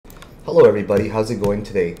Hello everybody, how's it going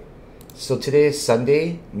today? So today is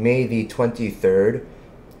Sunday, May the 23rd,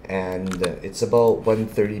 and it's about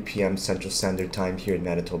 1:30 p.m. Central Standard Time here in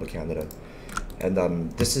Manitoba, Canada. And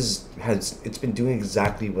it's been doing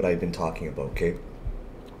exactly what I've been talking about, okay?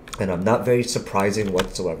 And I'm not very surprising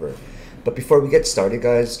whatsoever. But before we get started,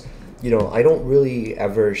 guys, I don't really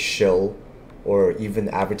ever shill or even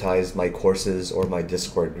advertise my courses or my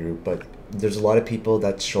Discord group, but there's a lot of people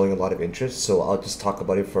that's showing a lot of interest, so I'll just talk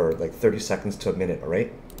about it for like 30 seconds to a minute, all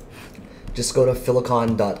right? Just go to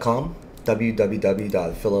philocon.com,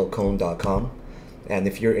 www.philocon.com, and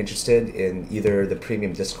if you're interested in either the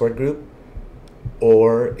premium Discord group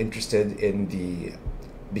or interested in the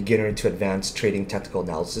beginner to advanced trading technical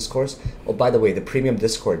analysis course. Oh, by the way, the premium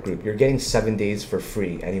Discord group, you're getting 7 days for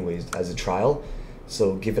free anyways as a trial,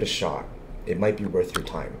 so give it a shot. It might be worth your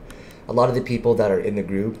time. A lot of the people that are in the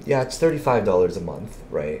group, yeah, it's $35 a month,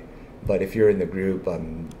 right? But if you're in the group,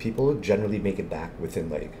 people generally make it back within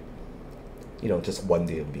just 1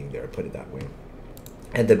 day of being there, put it that way.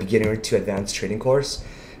 And the beginner to advanced trading course,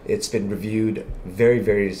 it's been reviewed very,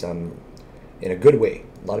 very in a good way.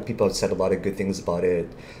 A lot of people have said a lot of good things about it.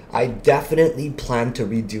 I definitely plan to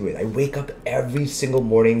redo it. I wake up every single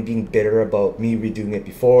morning being bitter about me redoing it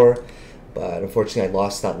before, but unfortunately I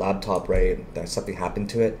lost that laptop, right? Something happened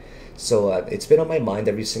to it. So it's been on my mind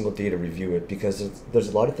every single day to review it because there's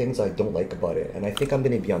a lot of things I don't like about it, and I think I'm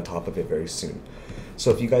going to be on top of it very soon. So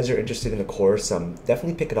if you guys are interested in the course,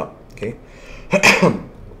 definitely pick it up, okay?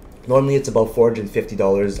 Normally it's about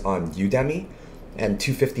 $450 on Udemy and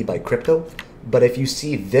 $250 by crypto. But if you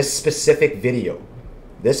see this specific video,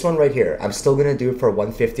 this one right here, I'm still going to do it for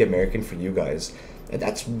 $150 American for you guys. And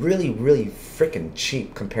that's really, really freaking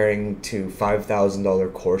cheap comparing to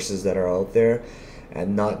 $5,000 courses that are out there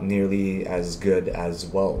and not nearly as good as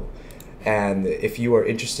well. And if you are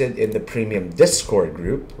interested in the premium Discord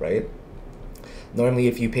group, right? Normally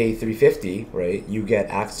if you pay $350, right, you get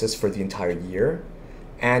access for the entire year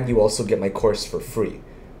and you also get my course for free.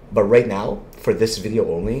 But right now, for this video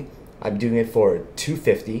only, I'm doing it for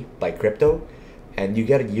 $250 by crypto, and you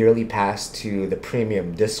get a yearly pass to the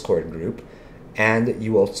premium Discord group, and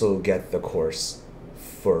you also get the course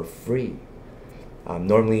for free.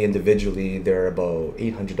 Normally, individually, they're about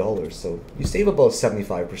 $800, so you save about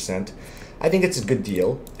 75%. I think it's a good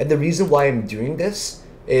deal, and the reason why I'm doing this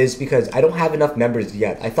is because I don't have enough members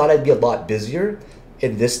yet. I thought I'd be a lot busier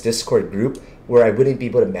in this Discord group where I wouldn't be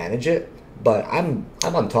able to manage it, but I'm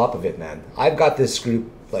on top of it, man. I've got this group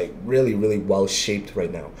like really, really well shaped right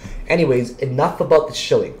now. Anyways, enough about the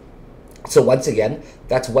shilling. So once again,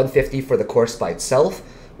 that's $150 for the course by itself,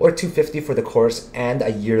 or $250 for the course and a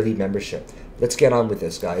yearly membership. Let's get on with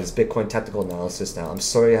this, guys. Bitcoin technical analysis now. I'm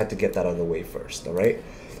sorry I had to get that out of the way first, all right?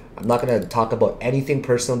 I'm not going to talk about anything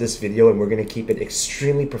personal in this video, and we're going to keep it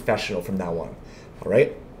extremely professional from now on, all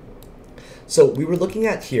right? So we were looking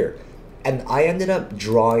at here, and I ended up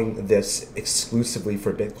drawing this exclusively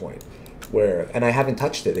for Bitcoin. And I haven't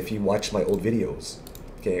touched it if you watch my old videos.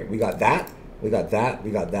 Okay, we got that, we got that,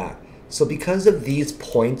 we got that. So because of these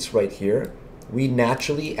points right here, we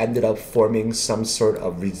naturally ended up forming some sort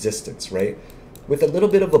of resistance, right? With a little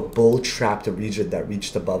bit of a bull trapped region that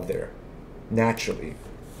reached above there, naturally.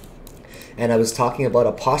 And I was talking about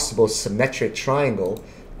a possible symmetric triangle,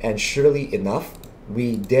 and surely enough,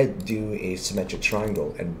 we did do a symmetric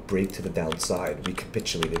triangle and break to the downside. We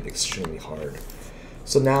capitulated extremely hard.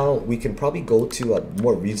 So now we can probably go to a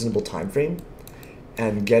more reasonable time frame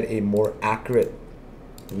and get a more accurate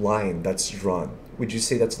line that's drawn. Would you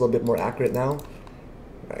say that's a little bit more accurate now?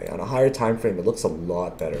 Right, on a higher time frame, it looks a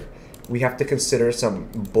lot better. We have to consider some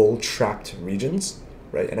bull trapped regions,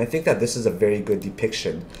 right? And I think that this is a very good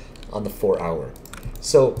depiction on the 4 hour.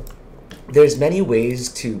 So there's many ways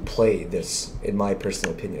to play this, in my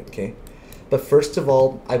personal opinion, okay? But first of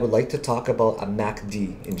all, I would like to talk about a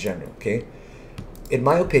MACD in general, okay? In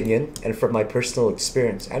my opinion, and from my personal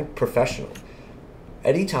experience and professional,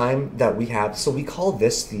 anytime that we have, so we call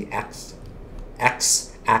this the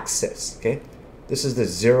x-axis, okay? This is the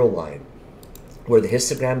 0 line, where the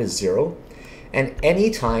histogram is 0. And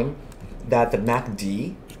anytime that the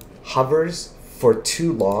MACD hovers for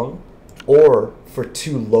too long or for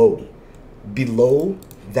too low, below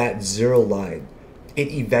that 0 line, it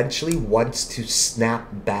eventually wants to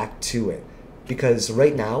snap back to it. Because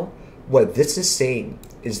right now, what this is saying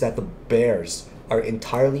is that the bears are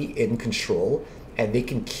entirely in control and they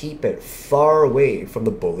can keep it far away from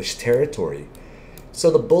the bullish territory. So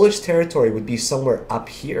the bullish territory would be somewhere up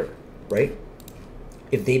here, right?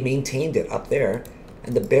 If they maintained it up there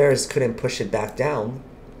and the bears couldn't push it back down,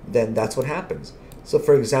 then that's what happens. So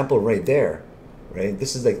for example, right there, right,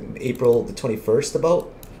 this is like April the 21st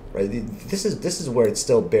about, right? This is where it's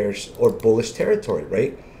still bearish or bullish territory,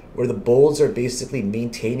 right? Where the bulls are basically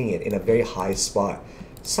maintaining it in a very high spot.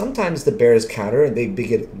 Sometimes the bears counter and they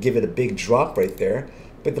give it a big drop right there,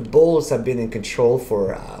 but the bulls have been in control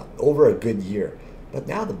for over a good year. But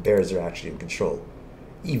now the bears are actually in control.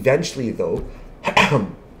 Eventually, though,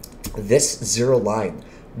 this zero line,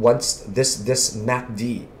 once this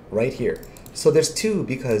MACD right here. So there's two,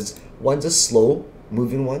 because one's a slow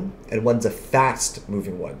moving one and one's a fast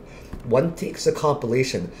moving one. One takes a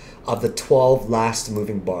compilation of the 12 last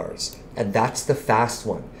moving bars, and that's the fast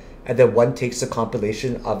one. And then one takes a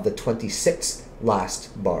compilation of the 26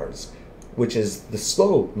 last bars, which is the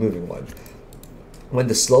slow moving one. When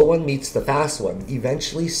the slow one meets the fast one,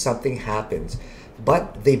 eventually something happens,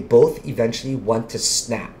 but they both eventually want to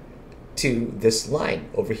snap to this line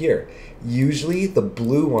over here. Usually the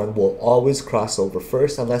blue one will always cross over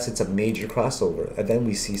first unless it's a major crossover, and then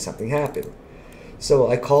we see something happen.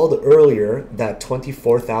 So I called earlier that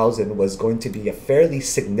 24,000 was going to be a fairly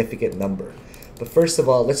significant number. But first of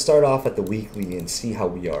all, let's start off at the weekly and see how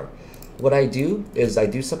we are. What I do is I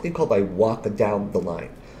do something called I walk down the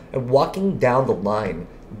line. And walking down the line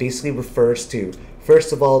basically refers to,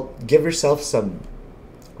 first of all, give Bitcoin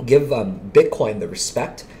the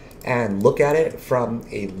respect and look at it from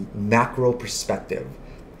a macro perspective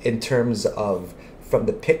in terms of from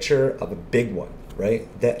the picture of a big one, right?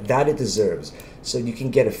 That it deserves. So you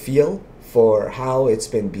can get a feel for how it's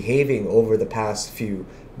been behaving over the past few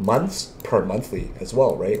months per monthly as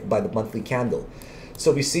well, right? By the monthly candle.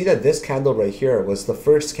 So we see that this candle right here was the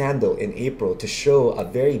first candle in April to show a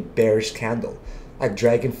very bearish candle, a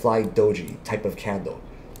dragonfly doji type of candle.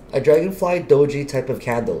 A dragonfly doji type of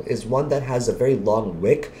candle is one that has a very long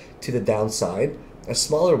wick to the downside, a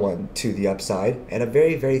smaller one to the upside, and a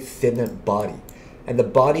very, very thin body. And the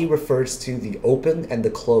body refers to the open and the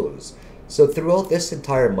close. So throughout this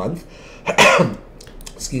entire month,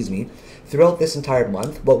 excuse me, throughout this entire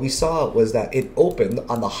month, what we saw was that it opened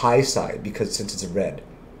on the high side because since it's red,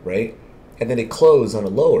 right? And then it closed on a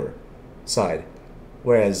lower side.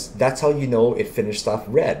 Whereas that's how you know it finished off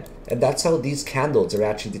red. And that's how these candles are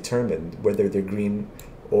actually determined, whether they're green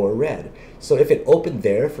or red. So if it opened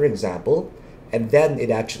there, for example, and then it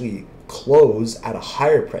actually closed at a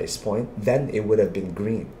higher price point, then it would have been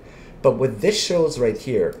green. But what this shows right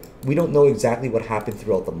here, we don't know exactly what happened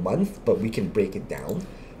throughout the month, but we can break it down.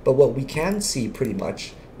 But what we can see pretty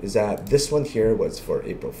much is that this one here was for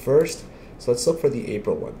April 1st. So let's look for the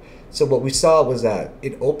April one. So what we saw was that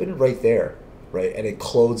it opened right there, right? And it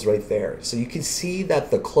closed right there. So you can see that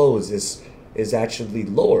the close is actually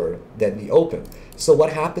lower than the open. So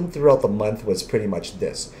what happened throughout the month was pretty much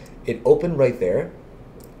this. It opened right there,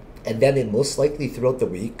 and then it most likely throughout the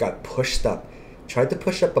week got pushed up, tried to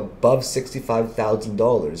push up above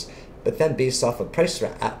 $65,000, but then based off of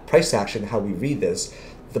price action, how we read this,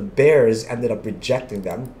 the bears ended up rejecting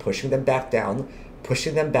them, pushing them back down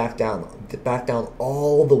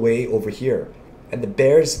all the way over here. And the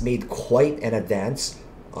bears made quite an advance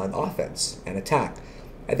on offense and attack.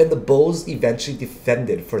 And then the bulls eventually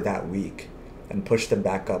defended for that week and pushed them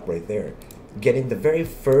back up right there, getting the very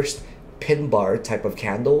first pin bar type of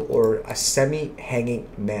candle or a semi-hanging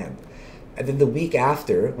man. And then the week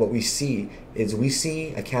after, what we see is we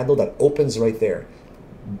see a candle that opens right there.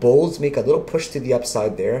 Bulls make a little push to the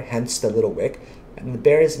upside there, hence the little wick, and the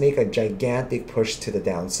bears make a gigantic push to the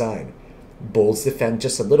downside. Bulls defend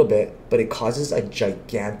just a little bit, but it causes a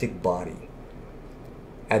gigantic body.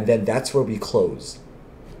 And then that's where we close.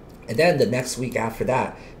 And then the next week after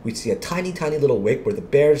that, we see a tiny, tiny little wick where the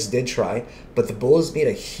bears did try, but the bulls made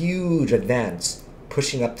a huge advance,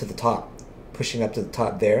 pushing up to the top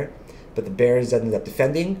there. But the bears ended up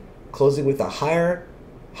defending, closing with a higher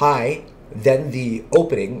high than the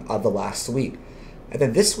opening of the last week. And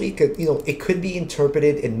then this week, it could be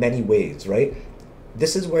interpreted in many ways, right?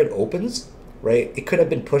 This is where it opens, right? It could have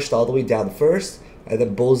been pushed all the way down first, and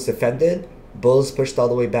then bulls defended, bulls pushed all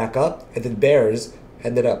the way back up, and then bears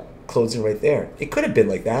ended up closing right there. It could have been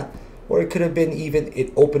like that, or it could have been even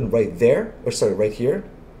it opened right there, or sorry, right here.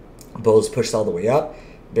 Bulls pushed all the way up,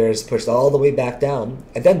 bears pushed all the way back down,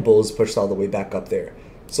 and then bulls pushed all the way back up there.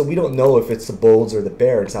 So we don't know if it's the bulls or the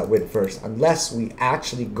bears that win first unless we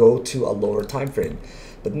actually go to a lower time frame.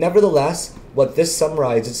 But nevertheless, what this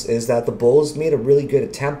summarizes is that the bulls made a really good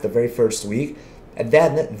attempt the very first week, and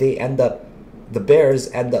then the bears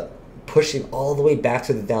end up pushing all the way back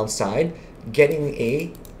to the downside, getting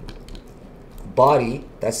a body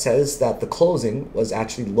that says that the closing was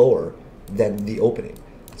actually lower than the opening.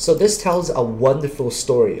 So this tells a wonderful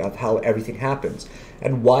story of how everything happens.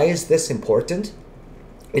 And why is this important?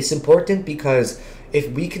 It's important because if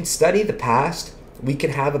we can study the past, we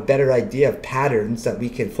can have a better idea of patterns that we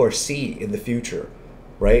can foresee in the future,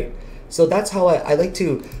 right? So that's how I like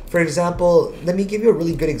to, for example, let me give you a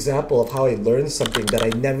really good example of how I learned something that I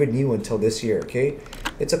never knew until this year, okay?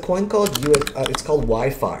 It's a coin called, it's called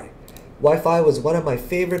Wi-Fi. Wi-Fi was one of my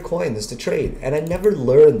favorite coins to trade, and I never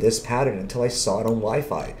learned this pattern until I saw it on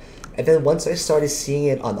Wi-Fi. And then once I started seeing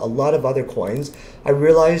it on a lot of other coins, I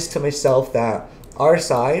realized to myself that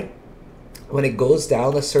RSI, when it goes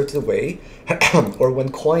down a certain way, or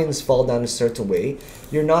when coins fall down a certain way,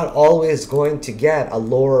 you're not always going to get a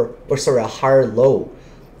higher low,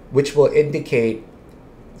 which will indicate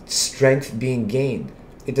strength being gained.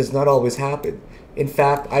 It does not always happen. In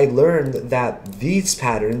fact, I learned that these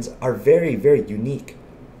patterns are very, very unique,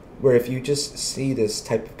 where if you just see this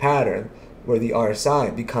type of pattern where the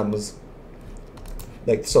RSI becomes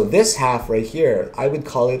like, so this half right here, I would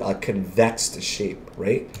call it a convex shape,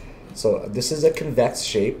 right? So this is a convex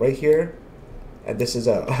shape right here, and this is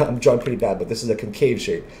a, I'm drawing pretty bad, but this is a concave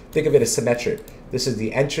shape. Think of it as symmetric. This is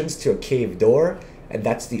the entrance to a cave door, and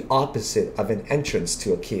that's the opposite of an entrance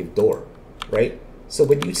to a cave door, right? So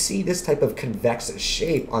when you see this type of convex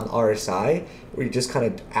shape on RSI, where you just kind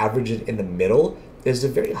of average it in the middle, there's a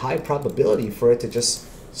very high probability for it to just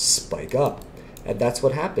spike up. And that's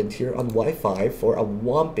what happened here on Wi-Fi for a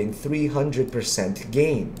whopping 300%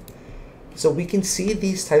 gain. So we can see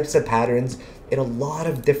these types of patterns in a lot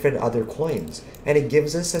of different other coins, and it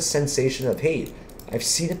gives us a sensation of, hey, I've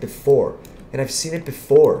seen it before, and I've seen it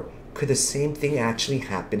before. Could the same thing actually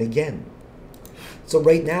happen again? So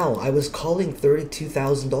right now, I was calling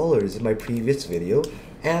 $32,000 in my previous video,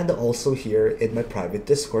 and also here in my private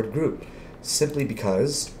Discord group, simply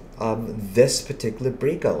because of this particular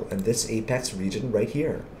breakout and this apex region right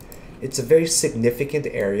here. It's a very significant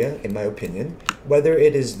area, in my opinion, whether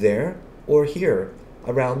it is there or here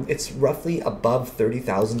around, it's roughly above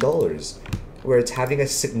 $30,000, where it's having a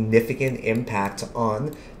significant impact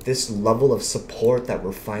on this level of support that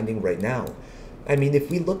we're finding right now. I mean, if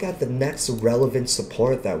we look at the next relevant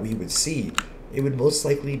support that we would see, it would most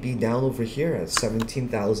likely be down over here at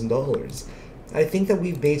 $17,000. I think that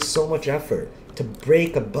we've made so much effort to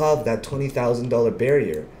break above that $20,000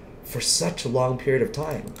 barrier for such a long period of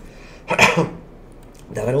time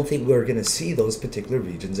that I don't think we're going to see those particular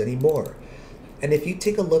regions anymore. And if you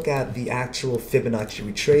take a look at the actual Fibonacci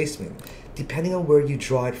retracement, depending on where you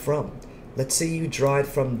draw it from, let's say you draw it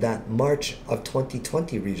from that March of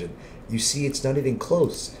 2020 region, you see it's not even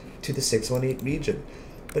close to the 618 region.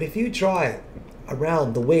 But if you draw it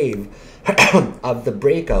around the wave of the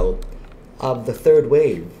breakout of the third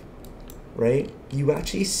wave, right, you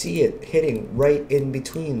actually see it hitting right in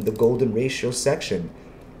between the golden ratio section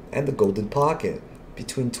and the golden pocket,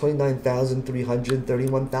 between 29,300 and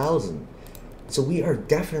 31,000. So we are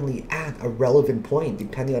definitely at a relevant point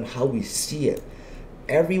depending on how we see it.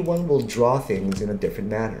 Everyone will draw things in a different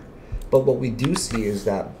manner. But what we do see is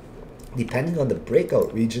that depending on the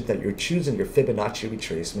breakout region that you're choosing your Fibonacci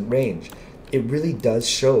retracement range, it really does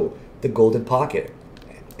show the golden pocket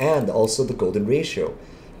and also the golden ratio.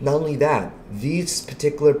 Not only that, these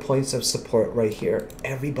particular points of support right here,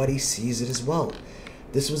 everybody sees it as well.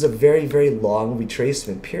 This was a very, very long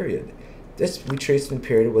retracement period. This retracement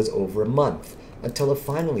period was over a month until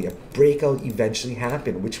finally a breakout eventually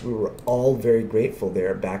happened, which we were all very grateful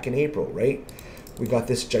there back in April, right? We got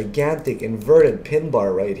this gigantic inverted pin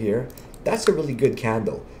bar right here. That's a really good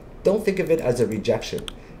candle. Don't think of it as a rejection.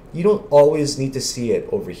 You don't always need to see it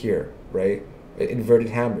over here, right? Inverted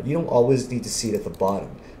hammer. You don't always need to see it at the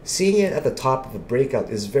bottom. Seeing it at the top of a breakout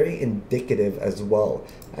is very indicative as well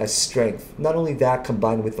as strength. Not only that,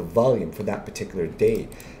 combined with the volume for that particular day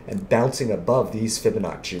and bouncing above these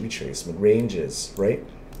Fibonacci retracement ranges, right?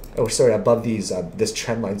 Oh, sorry, above these this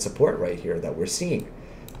trend line support right here that we're seeing.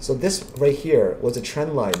 So this right here was a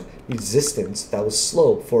trend line resistance that was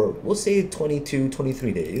slow for, we'll say, 22,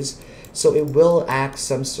 23 days. So it will act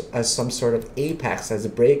as some sort of apex as a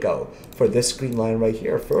breakout for this green line right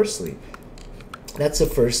here, firstly. That's the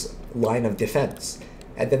first line of defense.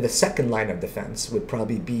 And then the second line of defense would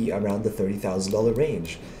probably be around the $30,000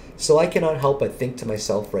 range. So I cannot help but think to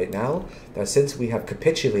myself right now that since we have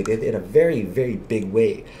capitulated in a very, very big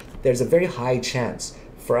way, there's a very high chance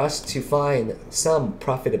for us to find some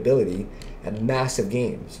profitability and massive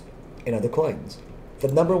gains in other coins. The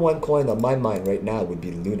number one coin on my mind right now would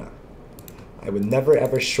be Luna. I would never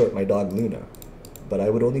ever short my dog Luna, but I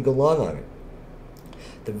would only go long on it.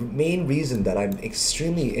 The main reason that I'm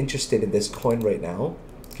extremely interested in this coin right now,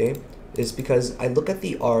 okay, is because I look at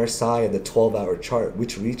the RSI and the 12-hour chart,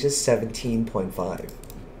 which reaches 17.5.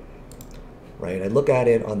 Right? I look at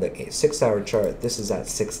it on the 6-hour chart. This is at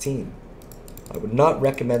 16. I would not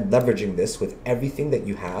recommend leveraging this with everything that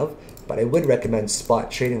you have, but I would recommend spot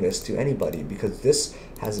trading this to anybody because this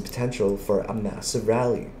has the potential for a massive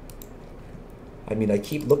rally. I mean, I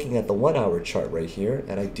keep looking at the 1 hour chart right here,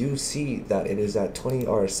 and I do see that it is at 20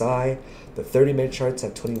 RSI, the 30-minute chart's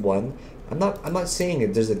at 21. I'm not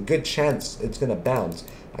saying there's a good chance it's gonna bounce.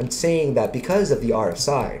 I'm saying that because of the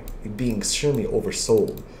RSI being extremely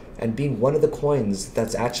oversold and being one of the coins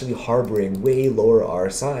that's actually harboring way lower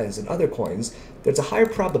RSIs than other coins, there's a higher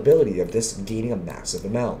probability of this gaining a massive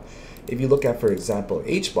amount. If you look at, for example,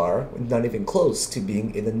 H-bar, not even close to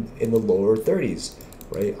being in the lower 30s,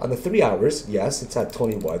 right? On the 3 hours, yes, it's at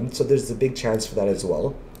 21, so there's a big chance for that as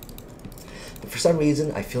well. But for some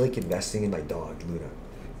reason, I feel like investing in my dog, Luna,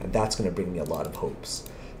 and that's going to bring me a lot of hopes.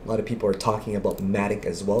 A lot of people are talking about Matic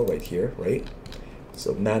as well right here, right?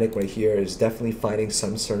 So Matic right here is definitely finding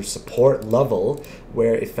some sort of support level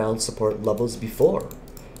where it found support levels before.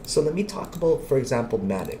 So let me talk about, for example,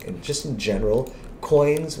 Matic and just in general,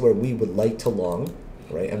 coins where we would like to long,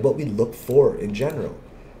 right? And what we look for in general.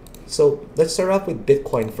 So let's start off with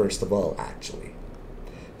Bitcoin first of all, actually.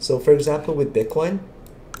 So for example, with Bitcoin,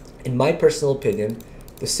 in my personal opinion,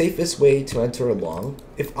 the safest way to enter a long,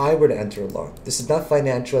 if I were to enter a long, this is not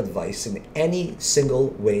financial advice in any single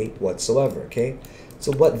way whatsoever, okay?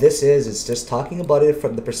 So what this is just talking about it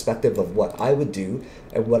from the perspective of what I would do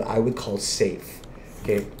and what I would call safe,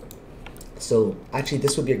 okay? So actually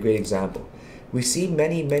this would be a great example. We see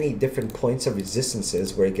many different points of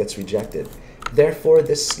resistances where it gets rejected. Therefore,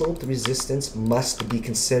 this sloped resistance must be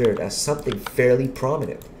considered as something fairly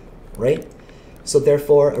prominent, right? So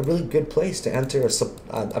therefore, a really good place to enter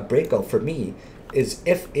a breakout for me is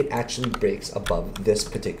if it actually breaks above this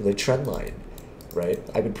particular trend line, right?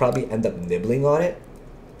 I would probably end up nibbling on it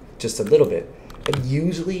just a little bit. And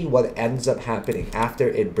usually what ends up happening after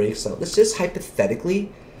it breaks out, let's just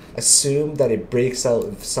hypothetically assume that it breaks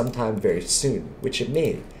out sometime very soon, which it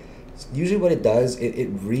may. Usually what it does, it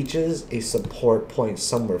reaches a support point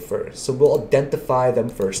somewhere first. So we'll identify them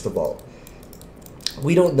first of all.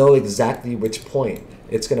 We don't know exactly which point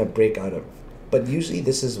it's going to break out of, but usually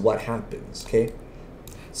this is what happens, okay?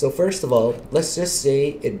 So first of all, let's just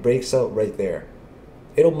say it breaks out right there.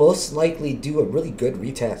 It'll most likely do a really good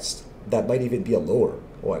retest. That might even be a lower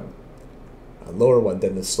one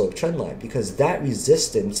than the slope trend line, because that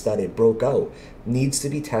resistance that it broke out needs to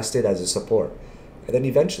be tested as a support. And then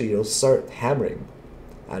eventually you'll start hammering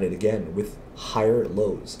at it again with higher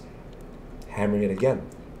lows, hammering it again,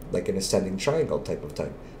 like an ascending triangle type of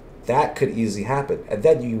time. That could easily happen. And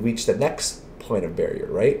then you reach the next point of barrier,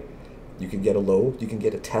 right? You can get a low, you can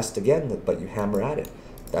get a test again, but you hammer at it.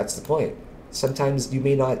 That's the point. Sometimes you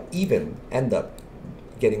may not even end up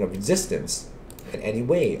getting a resistance in any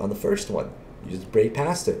way on the first one. You just break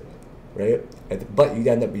past it, right? But you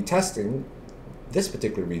end up retesting this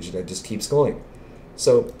particular region that just keeps going.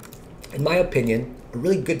 So in my opinion, a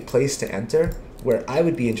really good place to enter, where I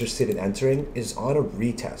would be interested in entering, is on a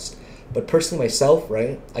retest. But personally myself,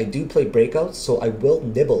 right, I do play breakouts, so I will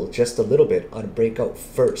nibble just a little bit on a breakout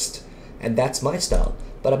first. And that's my style.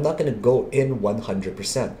 But I'm not going to go in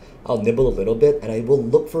 100%. I'll nibble a little bit and I will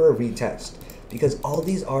look for a retest. Because all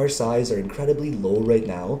these RSIs are incredibly low right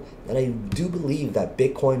now, and I do believe that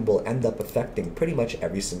Bitcoin will end up affecting pretty much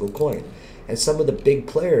every single coin. And some of the big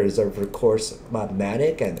players are, of course,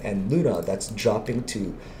 Matic and Luna, that's dropping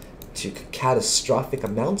to catastrophic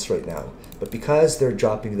amounts right now. But because they're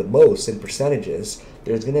dropping the most in percentages,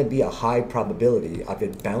 there's going to be a high probability of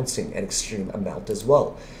it bouncing an extreme amount as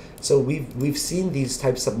well. So we've seen these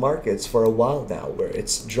types of markets for a while now, where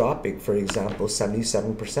it's dropping, for example,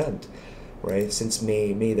 77%. Right, since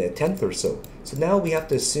May the 10th or so. So now we have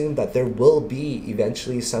to assume that there will be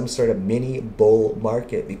eventually some sort of mini bull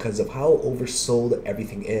market because of how oversold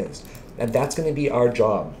everything is. And that's going to be our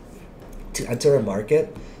job, to enter a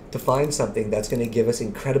market, to find something that's going to give us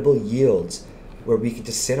incredible yields where we can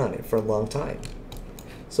just sit on it for a long time.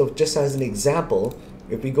 So just as an example,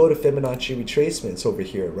 if we go to Fibonacci retracements over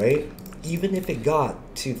here, right? Even if it got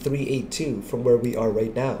to 382 from where we are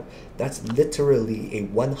right now, that's literally a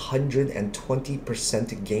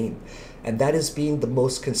 120% gain. And that is being the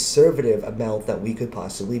most conservative amount that we could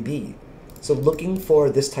possibly be. So looking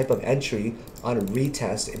for this type of entry on a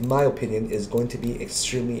retest, in my opinion, is going to be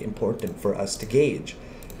extremely important for us to gauge.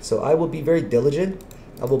 So I will be very diligent.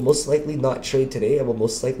 I will most likely not trade today. I will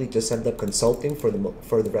most likely just end up consulting for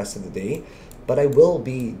the rest of the day. But I will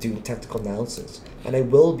be doing technical analysis, and I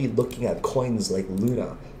will be looking at coins like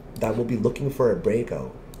Luna that will be looking for a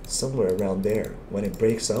breakout somewhere around there. When it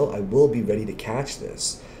breaks out, I will be ready to catch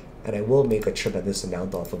this, and I will make a tremendous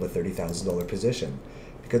amount off of a $30,000 position.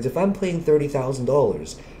 Because if I'm playing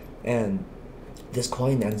 $30,000 and this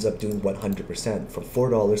coin ends up doing 100% from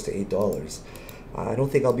 $4 to $8. I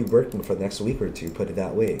don't think I'll be working for the next week or two, put it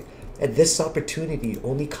that way. And this opportunity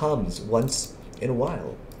only comes once in a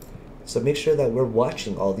while. So make sure that we're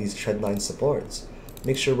watching all these trendline supports.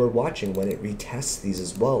 Make sure we're watching when it retests these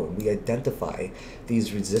as well, and we identify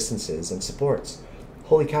these resistances and supports.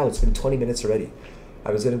 Holy cow, it's been 20 minutes already.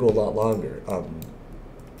 I was going to go a lot longer.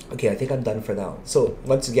 Okay, I think I'm done for now. So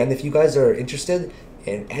once again, if you guys are interested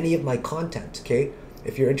in any of my content, okay,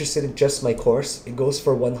 if you're interested in just my course, it goes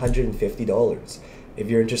for $150. If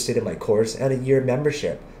you're interested in my course and a year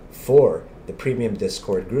membership for the premium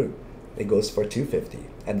Discord group, it goes for $250.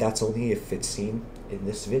 And that's only if it's seen in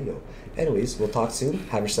this video. Anyways, we'll talk soon.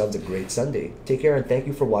 Have yourselves a great Sunday. Take care and thank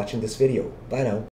you for watching this video. Bye now.